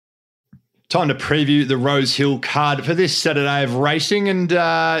Time to preview the Rose Hill card for this Saturday of racing. And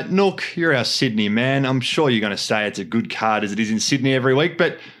Nook, you're our Sydney man. I'm sure you're going to say it's a good card as it is in Sydney every week.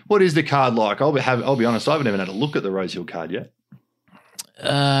 But what is the card like? I'll be honest, I haven't even had a look at the Rose Hill card yet.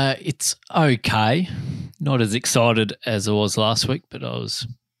 It's okay. Not as excited as I was last week, but I was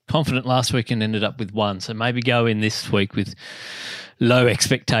confident last week and ended up with one. So maybe go in this week with low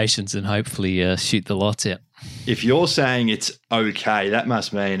expectations and hopefully shoot the lots out. If you're saying it's okay, that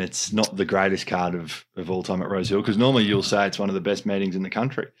must mean it's not the greatest card of all time at Rose Hill, because normally you'll say it's one of the best meetings in the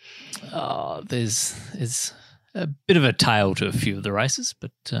country. There's a bit of a tail to a few of the races, but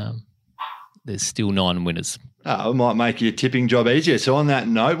there's still 9 winners. Oh, it might make your tipping job easier. So on that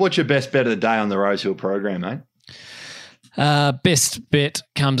note, what's your best bet of the day on the Rose Hill program, mate? Best bet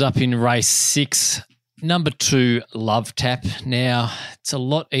comes up in race 6. Number 2, Love Tap. Now, it's a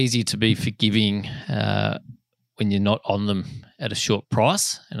lot easier to be forgiving when you're not on them at a short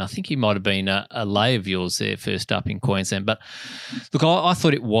price. And I think he might have been a lay of yours there first up in Queensland. But look, I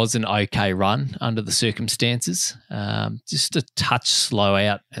thought it was an okay run under the circumstances. Just a touch slow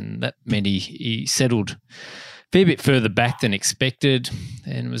out, and that meant he settled a fair bit further back than expected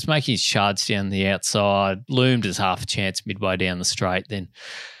and was making his charge down the outside, loomed as half a chance midway down the straight, then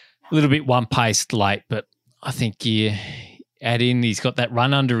a little bit one-paced late, but I think you add in, he's got that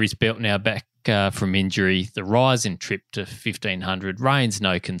run under his belt now back from injury, the rise in trip to 1,500. Rain's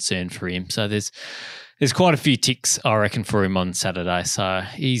no concern for him. So there's quite a few ticks, I reckon, for him on Saturday. So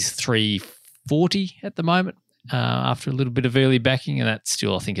he's 340 at the moment after a little bit of early backing, and that's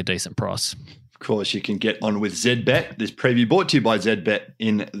still, I think, a decent price. Of course, you can get on with ZBet. This preview brought to you by ZBet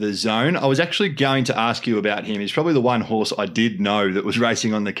in the Zone. I was actually going to ask you about him. He's probably the one horse I did know that was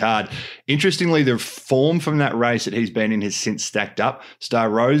racing on the card. Interestingly, the form from that race that he's been in has since stacked up. Star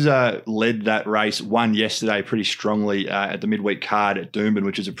Rosa led that race, won yesterday pretty strongly at the midweek card at Doomben,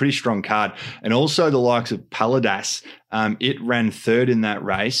 which is a pretty strong card. And also the likes of Paladas. It ran third in that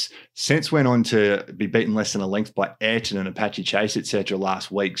race. Since went on to be beaten less than a length by Ayrton and Apache Chase, etc.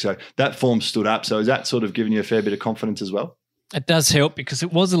 last week. So that form stood up. So is that sort of giving you a fair bit of confidence as well? It does help because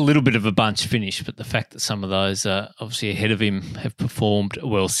it was a little bit of a bunch finish, but the fact that some of those obviously ahead of him have performed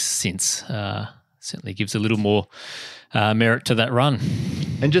well since certainly gives a little more merit to that run.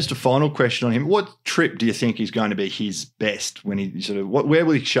 And just a final question on him. What trip do you think is going to be his best when he where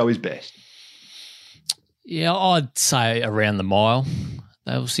will he show his best? Yeah, I'd say around the mile.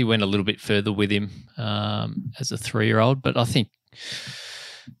 They obviously went a little bit further with him as a 3-year-old, but I think,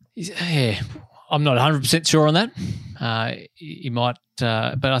 I'm not 100% sure on that. He might,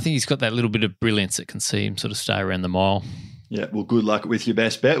 but I think he's got that little bit of brilliance that can see him sort of stay around the mile. Yeah, well, good luck with your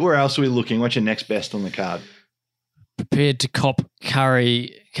best bet. Where else are we looking? What's your next best on the card? Prepared to cop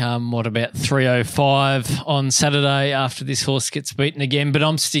Curry come, about 3:05 on Saturday after this horse gets beaten again. But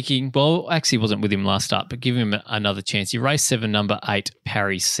I'm sticking, well, actually wasn't with him last start, but give him another chance. He raced 7, number 8,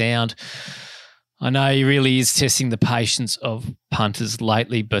 Parry Sound. I know he really is testing the patience of punters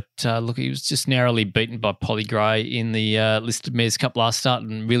lately, but look, he was just narrowly beaten by Polly Gray in the Listed Mares Cup last start,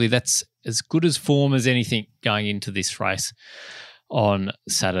 and really that's as good as form as anything going into this race on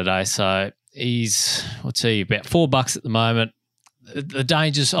Saturday. So he's, about $4 at the moment. The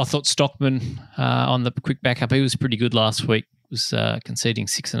dangers, I thought Stockman on the quick backup, he was pretty good last week, was conceding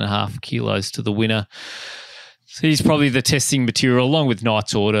 6.5 kilos to the winner. So he's probably the testing material, along with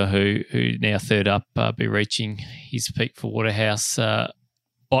Knight's Order, who now third up, be reaching his peak for Waterhouse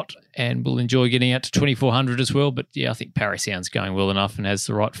bot and will enjoy getting out to 2,400 as well. But yeah, I think Parry Sound's going well enough and has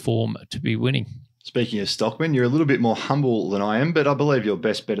the right form to be winning. Speaking of Stockman, you're a little bit more humble than I am, but I believe your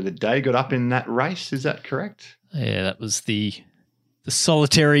best bet of the day got up in that race. Is that correct? Yeah, that was the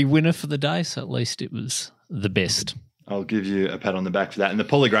solitary winner for the day, so at least it was the best. I'll give you a pat on the back for that. And the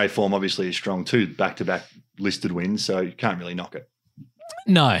Polly Gray form obviously is strong too, back-to-back listed wins, so you can't really knock it.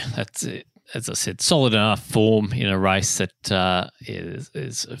 No, that's it. As I said, solid enough form in a race that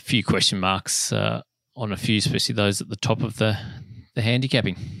there's a few question marks on a few, especially those at the top of the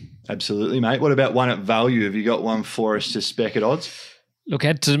handicapping. Absolutely, mate. What about one at value? Have you got one for us to spec at odds? Look, I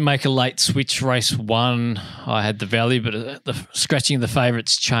had to make a late switch. Race 1, I had the value, but the scratching of the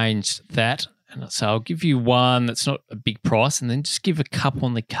favourites changed that. And so I'll give you one that's not a big price, and then just give a couple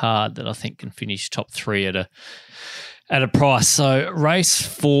on the card that I think can finish top 3 at a price. So race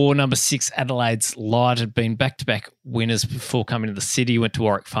 4, number 6, Adelaide's Light, had been back-to-back winners before coming to the city. Went to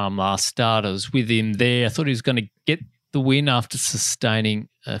Warwick Farm last start. I was with him there. I thought he was going to get the win after sustaining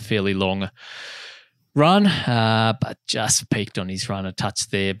a fairly long run, but just peaked on his run a touch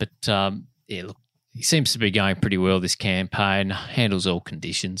there. But look, he seems to be going pretty well this campaign, handles all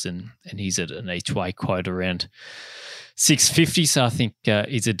conditions, and he's at an each way quote around 650. So I think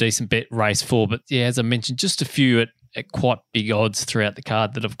is a decent bet, race 4. But yeah, as I mentioned, just a few at quite big odds throughout the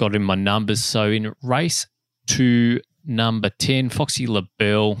card that I've got in my numbers. So in race 2, number 10, Foxy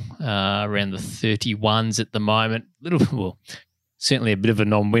LaBelle, around the 31s at the moment. Certainly a bit of a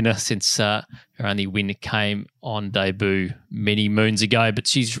non-winner since her only win came on debut many moons ago, but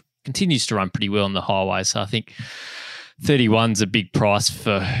she continues to run pretty well on the highway. So I think 31's a big price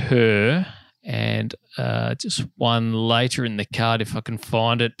for her. And just one later in the card, if I can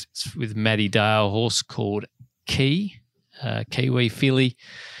find it, it's with Maddie Dale, a horse called Kiwi filly.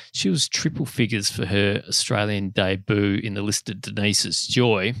 She was triple figures for her Australian debut in the listed Denise's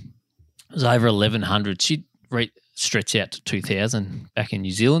Joy. It was over 1,100. She stretched out to 2,000 back in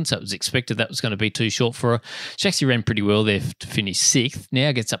New Zealand, so it was expected that was going to be too short for her. She actually ran pretty well there to finish 6th.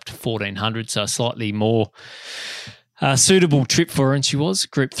 Now gets up to 1,400, so a slightly more suitable trip for her, and she was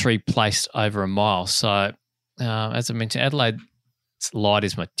Group 3 placed over a mile. So, as I mentioned, Adelaide's Light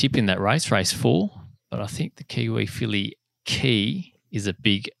is my tip in that race, race 4, but I think the Kiwi filly Key is a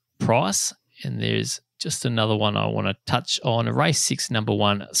big price, and there's just another one I want to touch on. A race 6, number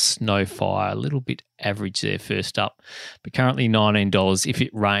 1, Snowfire. A little bit average there first up, but currently $19. If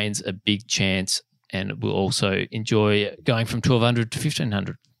it rains, a big chance, and we'll also enjoy going from 1,200 to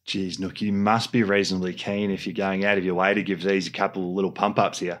 1,500. Geez, Nook, you must be reasonably keen if you're going out of your way to give these a couple of little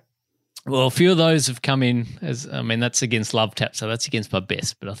pump-ups here. Well, a few of those have come in that's against Love Tap, so that's against my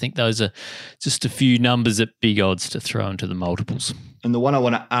best. But I think those are just a few numbers at big odds to throw into the multiples. And the one I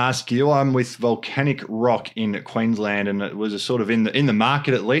want to ask you, I'm with Volcanic Rock in Queensland, and it was a sort of in the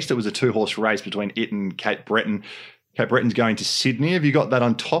market at least. It was a 2-horse race between it and Cape Breton. Cape Breton's going to Sydney. Have you got that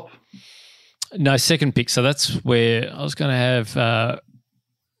on top? No, second pick. So that's where I was going to have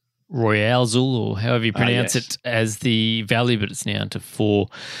Royalzul, or however you pronounce it, as the value, but it's now to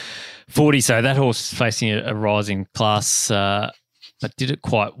 440. So that horse is facing a rising class, but did it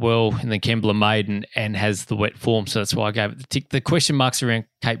quite well in the Kembla Maiden and has the wet form. So that's why I gave it the tick. The question marks around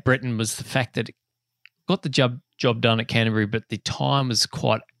Cape Breton was the fact that it got the job done at Canterbury, but the time was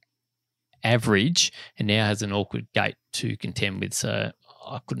quite average and now has an awkward gate to contend with. So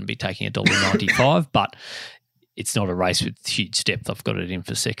I couldn't be taking $1.95, but it's not a race with huge depth. I've got it in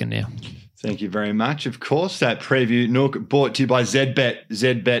for second now. Thank you very much. Of course, that preview, Nook, brought to you by ZBet.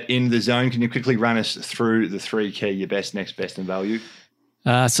 ZBet in the zone. Can you quickly run us through the 3 key, your best, next best and value?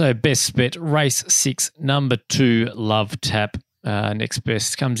 So best bet, race 6, number 2, Love Tap. Next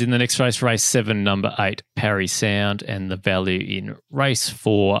best comes in the next race 7, number 8, Parry Sound. And the value in race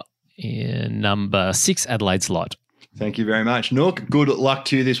 4, number 6, Adelaide's Light. Thank you very much, Nook. Good luck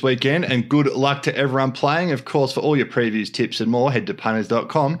to you this weekend and good luck to everyone playing. Of course, for all your previews, tips and more, head to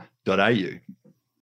punters.com.au.